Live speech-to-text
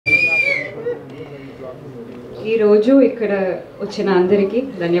ఈ రోజు ఇక్కడ వచ్చిన అందరికీ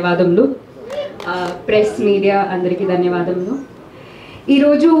ధన్యవాదములు. ప్రెస్ మీడియా అందరికీ ధన్యవాదములు. ఈ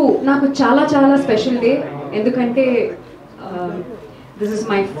రోజు నాకు చాలా చాలా స్పెషల్ డే, ఎందుకంటే this is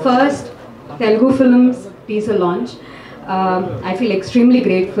my first Telugu films teaser launch. I feel extremely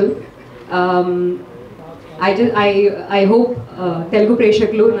grateful. I hope Telugu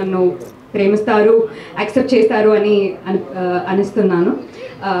ప్రేక్షకులు నన్ను ప్రేమిస్తారు, యాక్సెప్ట్ చేస్తారు అని అనిస్తున్నాను.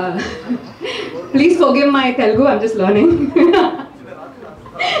 Please forgive my Telugu, I'm just learning.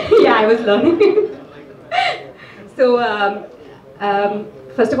 Yeah, I was learning. So,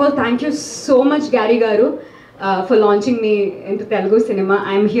 first of all, thank you so much, Gary Garu, for launching me into Telugu cinema.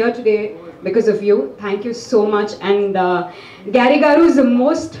 I'm here today because of you. Thank you so much. And Gary Garu is the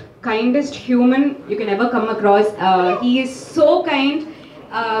most kindest human you can ever come across. He is so kind.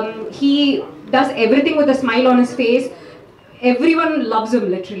 He does everything with a smile on his face. Everyone loves him,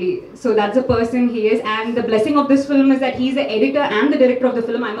 literally. So that's the person he is. And the blessing of this film is that he's the editor and the director of the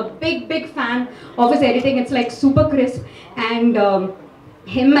film. I'm a big fan of his editing. It's like super crisp. And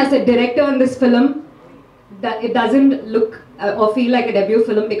him as a director in this film, it doesn't look or feel like a debut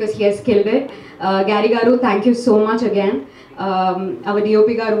film because he has killed it. Gary Garu, thank you so much again. Our DOP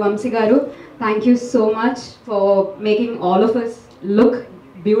Garu, Vamsi Garu, thank you so much for making all of us look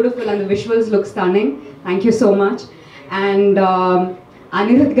beautiful and the visuals look stunning. Thank you so much. And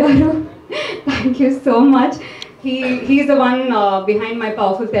Anirudh Garu, thank you so much. He's the one behind my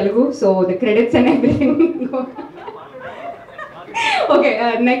powerful Telugu, so the credits and everything go. Okay,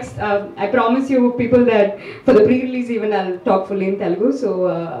 next, I promise you people that for the pre-release even I'll talk fully in Telugu, so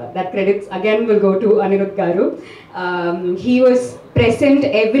that credits again will go to Anirudh Garu. He was present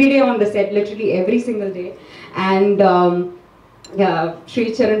every day on the set, literally every single day. And yeah, Sri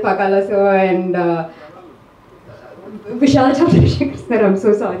Charan Pakala sir and Vishal Chandrasekhar sir, I'm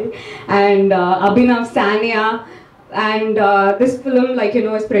so sorry, and Abhinav, Sanya, and this film, like you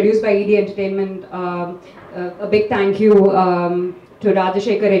know, is produced by ED Entertainment. A big thank you to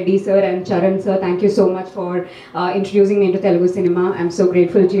Rajashekar Reddy sir and Charan sir. Thank you so much for introducing me into Telugu cinema. I'm so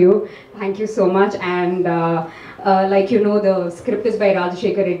grateful to you. Thank you so much. And like you know, the script is by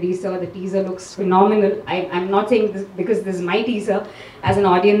Rajashekar Reddy sir. The teaser looks phenomenal. I'm not saying this because this is my teaser. As an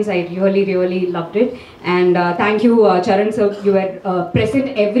audience, I really loved it. And thank you, Charan sir. You were present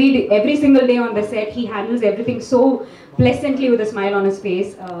every single day on the set. He handles everything so pleasantly with a smile on his face.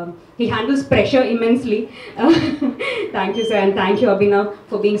 He handles pressure immensely. Thank you, sir, and thank you, Abhinav,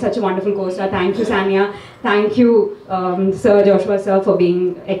 for being such a wonderful co-star. Thank you, Sanya. Thank you, Sir Joshua, sir, for being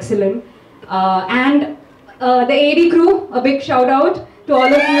excellent. And the AD crew, a big shout out to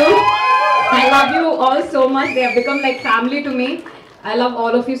all of you. I love you all so much. They have become like family to me. I love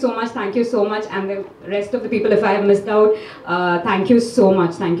all of you so much. Thank you so much. And the rest of the people, if I have missed out, thank you so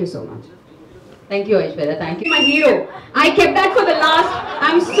much. Thank you so much. Thank you, Aishwarya. Thank you. My hero. I kept that for the last.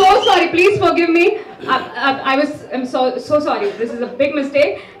 I'm so sorry. Please forgive me. I'm so sorry. This is a big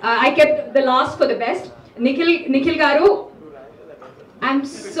mistake. I kept the last for the best. Nikhil Garu. I'm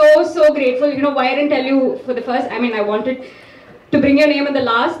so grateful. You know why I didn't tell you for the first? I mean, I wanted to bring your name in the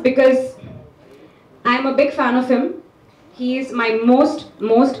last because I'm a big fan of him. He is my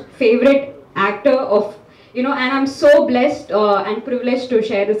most favorite actor of. You know, and I'm so blessed and privileged to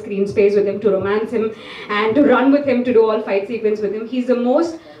share the screen space with him, to romance him, and to run with him, to do all fight sequence with him. He's the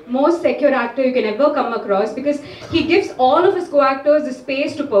most secure actor you can ever come across because he gives all of his co-actors the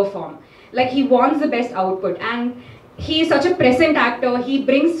space to perform. Like he wants the best output, and he is such a present actor. He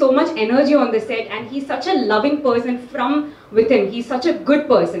brings so much energy on the set, and he's such a loving person from within. He's such a good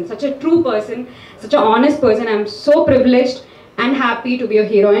person, such a true person, such an honest person. I'm so privileged and happy to be a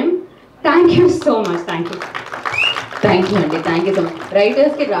heroine. Thank you so much. Thank you. Thank you అండి. Thank you so much.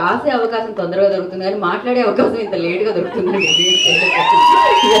 రైటర్స్కి రాసే అవకాశం తొందరగా దొరుకుతుంది కానీ మాట్లాడే అవకాశం ఇంత లేట్గా దొరుకుతుందండి.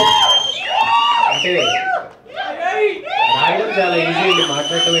 అంటే రాయడం చాలా ఈజీ అండి,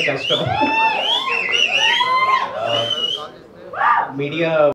 మాట్లాడటమే కష్టం. మీడియా